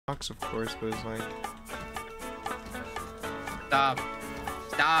sucks, of course, but it's like... Stop.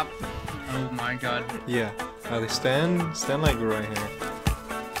 Stop. Oh my god. Yeah. They stand like right here.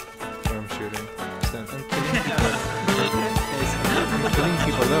 Where I'm shooting. Stand. I'm killing people. I'm killing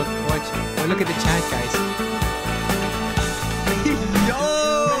people. Look, watch. Oh, look at the chat, guys. Yo!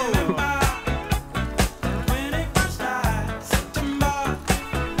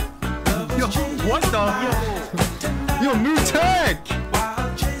 Yo, what the? Yo, new tech!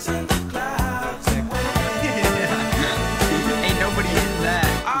 Ain't nobody in that.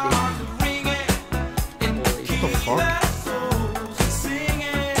 What the fuck?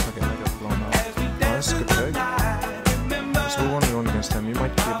 Okay, I got blown up. Nice, good tech. So we're 1v1 against him. You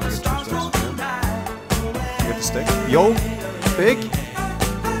might be able to get 2 shots. Yeah. You get the stick? Yo! Big!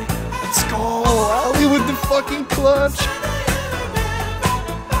 Let's go! Ali with the fucking clutch!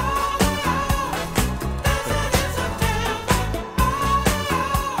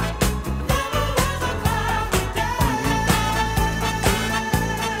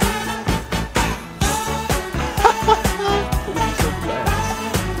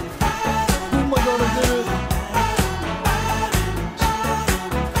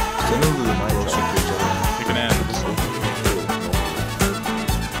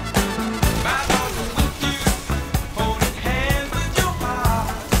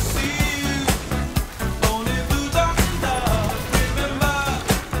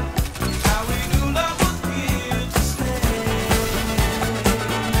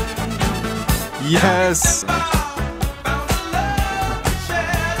 Yes!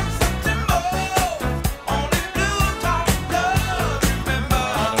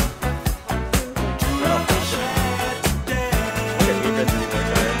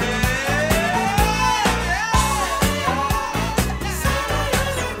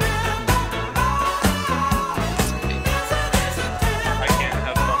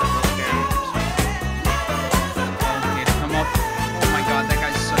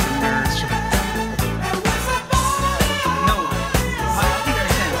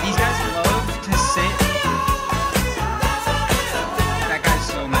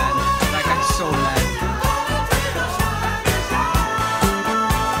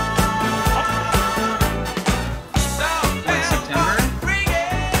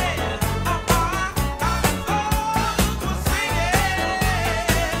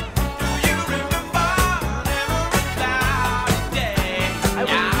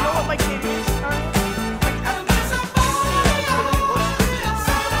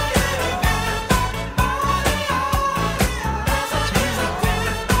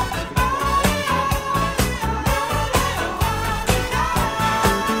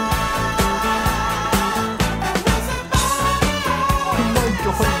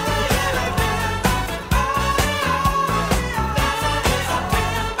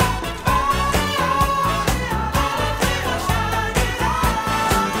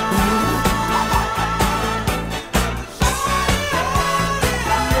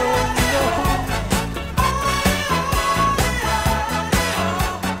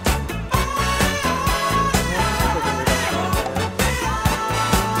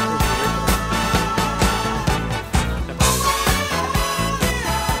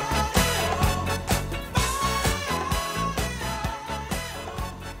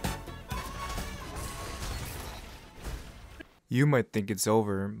 You might think it's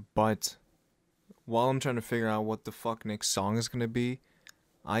over, but while I'm trying to figure out what the fuck next song is gonna be,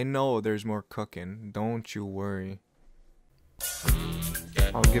 I know there's more cooking. Don't you worry.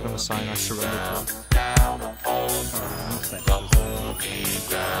 I'll give him a sign I surrender to him.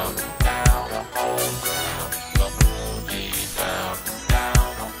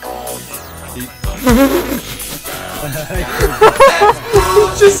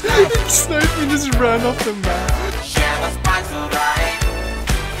 Just sniped me, just ran off the map.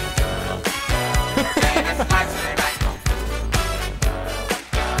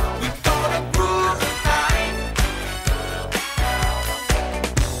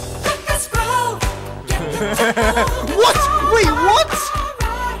 What? Wait, what?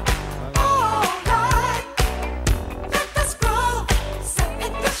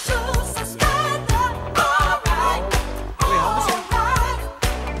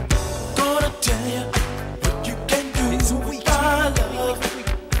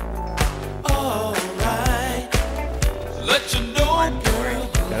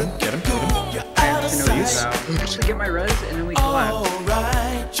 Actually get my res and then we collab.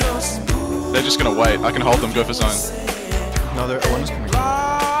 They're just gonna wait. I can hold them, go for zone. No, one's coming.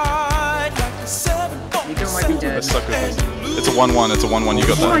 Nico might be dead. Let's suck with this. It's a 1-1, it's a 1-1, you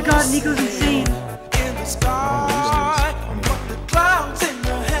got that. Oh my god, Nico's insane!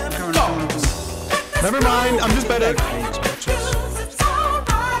 Never mind, I'm just better. Yeah,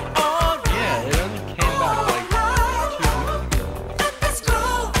 it only came back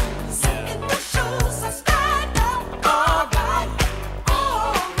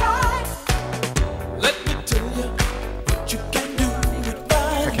like 2 weeks ago. I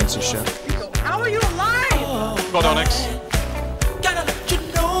can't see shit. How are you alive? Well done, X.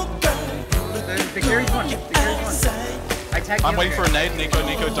 The carry's one. The carry's one. I tagged I'm the waiting other for a nade. Nico,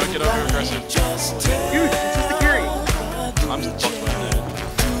 don't get over aggressive. guy. Dude, it's just the carry. I'm just fucked with a nade.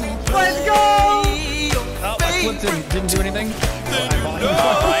 Let's go! Oh, I flipped and didn't do anything.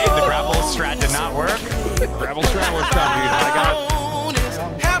 The grapple strat did not work. Grapple strat worked out, dude. I got it.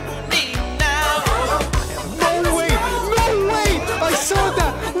 No way! No way! I saw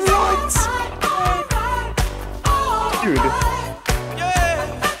that! What? Dude.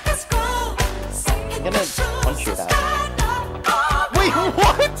 I'm gonna punch your ass. Wait, what?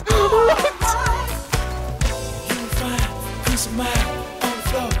 What?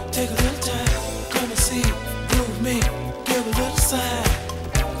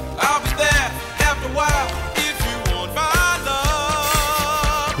 I'll be there after a while if you want my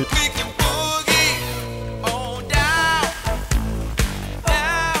love. We can boogie on down,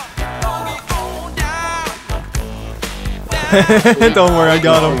 boogie on down. Don't worry, I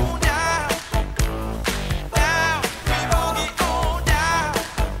got him.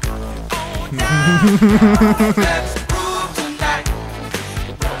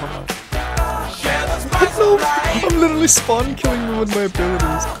 I'm literally spawn killing them with my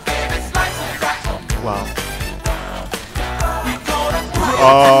abilities. Wow.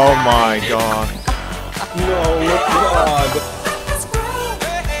 Oh my god. No, God.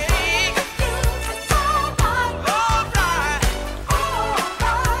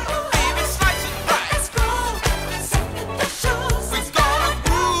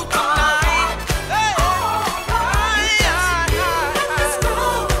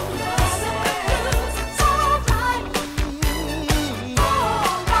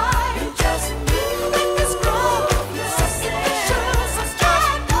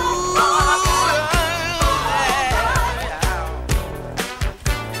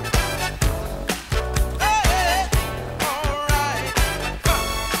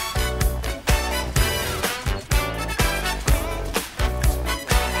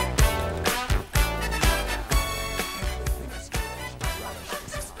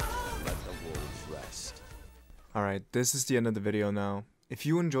 Alright, this is the end of the video now. If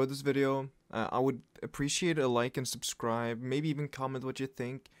you enjoyed this video, I would appreciate a like and subscribe, maybe even comment what you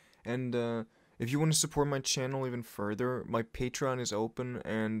think, and if you want to support my channel even further, my Patreon is open,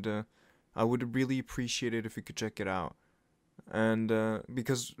 and I would really appreciate it if you could check it out. And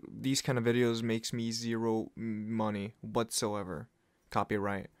because these kind of videos makes me zero money whatsoever,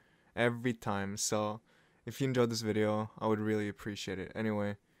 copyright, every time, so if you enjoyed this video, I would really appreciate it.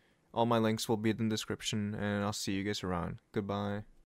 Anyway, all my links will be in the description, and I'll see you guys around. Goodbye.